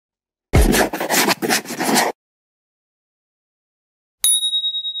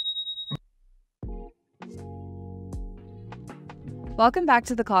Welcome back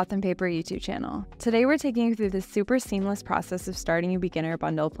to the Cloth and Paper YouTube channel. Today we're taking you through the super seamless process of starting a beginner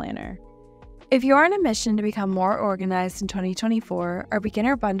bundle planner. If you are on a mission to become more organized in 2024, our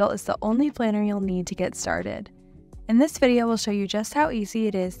beginner bundle is the only planner you'll need to get started. In this video, we'll show you just how easy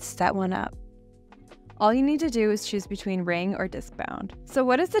it is to set one up. All you need to do is choose between ring or disc bound. So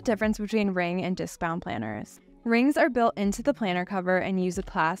what is the difference between ring and disc bound planners? Rings are built into the planner cover and use a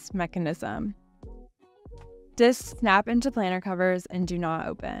clasp mechanism. Discs snap into planner covers and do not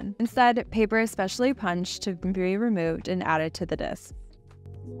open. Instead, paper is specially punched to be removed and added to the disc.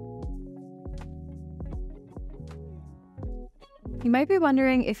 You might be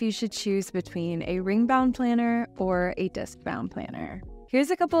wondering if you should choose between a ring-bound planner or a disc-bound planner. Here's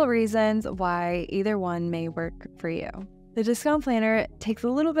a couple of reasons why either one may work for you. The disc-bound planner takes a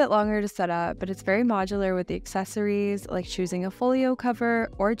little bit longer to set up, but it's very modular with the accessories like choosing a folio cover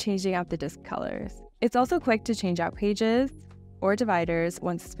or changing out the disc colors. It's also quick to change out pages or dividers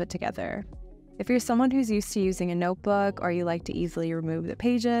once it's put together. If you're someone who's used to using a notebook or you like to easily remove the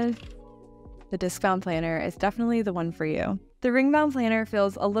pages, the disc-bound planner is definitely the one for you. The ring-bound planner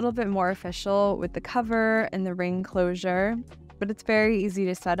feels a little bit more official with the cover and the ring closure, but it's very easy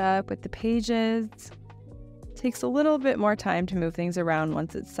to set up with the pages. It takes a little bit more time to move things around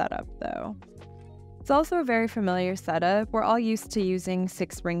once it's set up though. It's also a very familiar setup. We're all used to using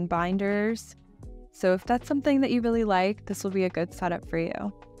 6 ring binders. So if that's something that you really like, this will be a good setup for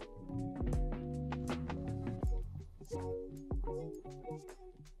you.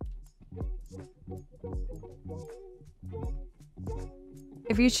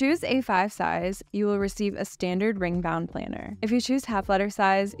 If you choose A5 size, you will receive a standard ring-bound planner. If you choose half-letter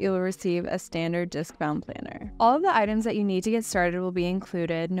size, you will receive a standard disc-bound planner. All of the items that you need to get started will be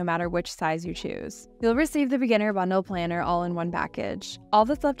included no matter which size you choose. You'll receive the beginner bundle planner all in one package. All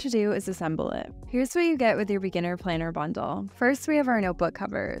that's left to do is assemble it. Here's what you get with your beginner planner bundle. First, we have our notebook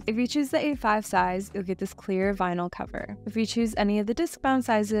covers. If you choose the A5 size, you'll get this clear vinyl cover. If you choose any of the disc-bound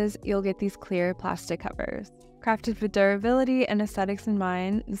sizes, you'll get these clear plastic covers. Crafted with durability and aesthetics in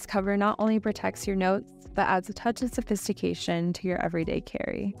mind, this cover not only protects your notes, but adds a touch of sophistication to your everyday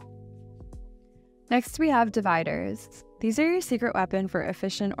carry. Next, we have dividers. These are your secret weapon for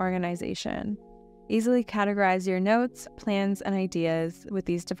efficient organization. Easily categorize your notes, plans, and ideas with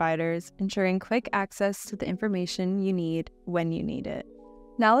these dividers, ensuring quick access to the information you need when you need it.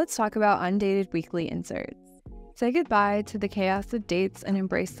 Now let's talk about Undated Weekly Inserts. Say goodbye to the chaos of dates and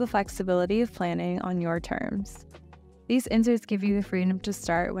embrace the flexibility of planning on your terms. These inserts give you the freedom to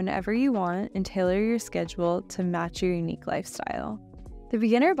start whenever you want and tailor your schedule to match your unique lifestyle. The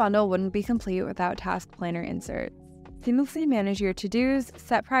beginner bundle wouldn't be complete without task planner inserts. Seamlessly manage your to-dos,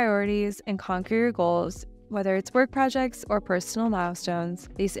 set priorities, and conquer your goals. Whether it's work projects or personal milestones,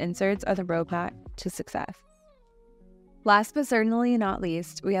 these inserts are the roadmap to success. Last but certainly not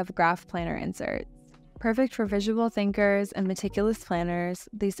least, we have graph planner inserts. Perfect for visual thinkers and meticulous planners,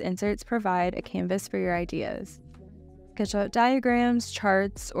 these inserts provide a canvas for your ideas. Sketch out diagrams,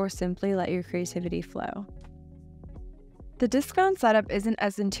 charts, or simply let your creativity flow. The disc-bound setup isn't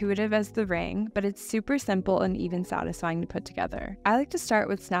as intuitive as the ring, but it's super simple and even satisfying to put together. I like to start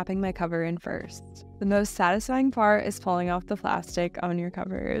with snapping my cover in first. The most satisfying part is pulling off the plastic on your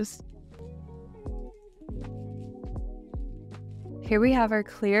covers. Here we have our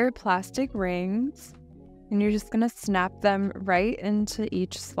clear plastic rings, and you're just gonna snap them right into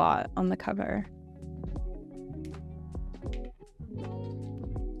each slot on the cover.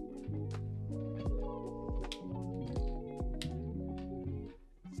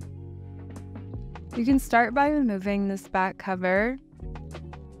 You can start by removing this back cover.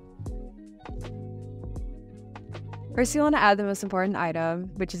 First, you want to add the most important item,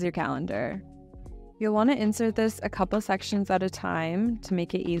 which is your calendar. You'll want to insert this a couple sections at a time to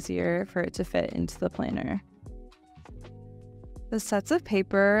make it easier for it to fit into the planner. The sets of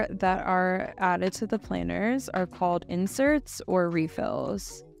paper that are added to the planners are called inserts or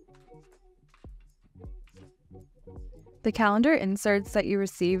refills. The calendar inserts that you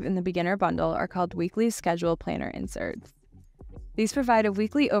receive in the beginner bundle are called weekly schedule planner inserts. These provide a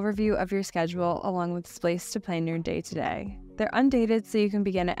weekly overview of your schedule along with space to plan your day-to-day. They're undated so you can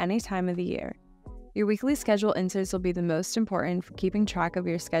begin at any time of the year. Your weekly schedule inserts will be the most important for keeping track of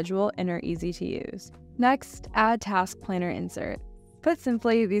your schedule and are easy to use. Next, add task planner inserts. Put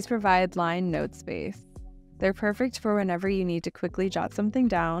simply, these provide line note space. They're perfect for whenever you need to quickly jot something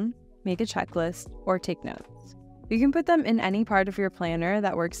down, make a checklist, or take notes. You can put them in any part of your planner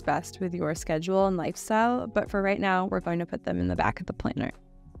that works best with your schedule and lifestyle, but for right now, we're going to put them in the back of the planner.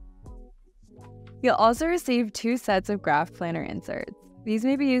 You'll also receive 2 sets of graph planner inserts. These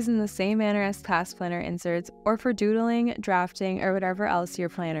may be used in the same manner as task planner inserts or for doodling, drafting, or whatever else your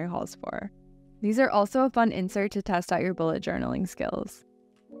planner calls for. These are also a fun insert to test out your bullet journaling skills.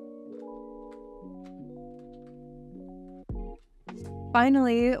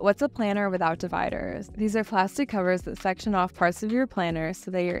 Finally, what's a planner without dividers? These are plastic covers that section off parts of your planner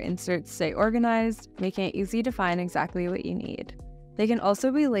so that your inserts stay organized, making it easy to find exactly what you need. They can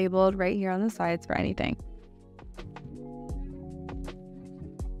also be labeled right here on the sides for anything.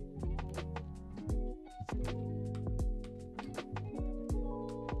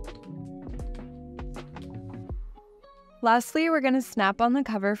 Lastly, we're going to snap on the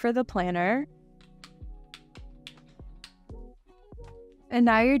cover for the planner. And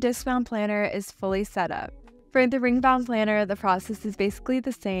now your disc-bound planner is fully set up. For the ring-bound planner, the process is basically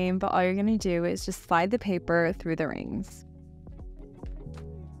the same, but all you're going to do is just slide the paper through the rings.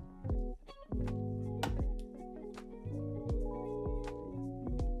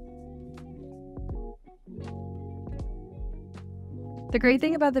 The great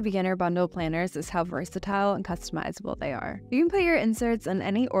thing about the beginner bundle planners is how versatile and customizable they are. You can put your inserts in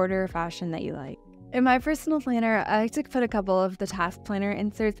any order or fashion that you like. In my personal planner, I like to put a couple of the task planner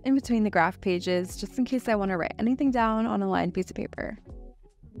inserts in between the graph pages just in case I want to write anything down on a lined piece of paper.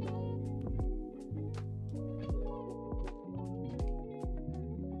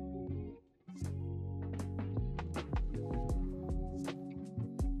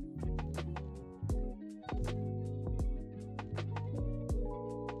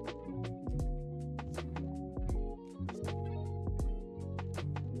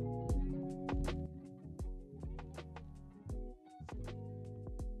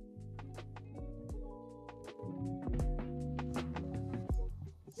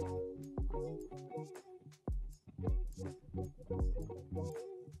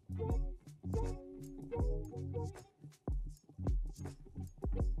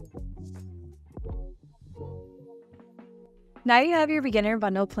 Now you have your beginner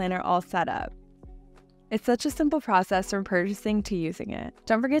bundle planner all set up. It's such a simple process from purchasing to using it.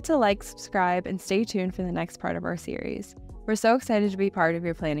 Don't forget to like, subscribe, and stay tuned for the next part of our series. We're so excited to be part of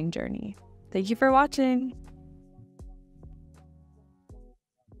your planning journey. Thank you for watching!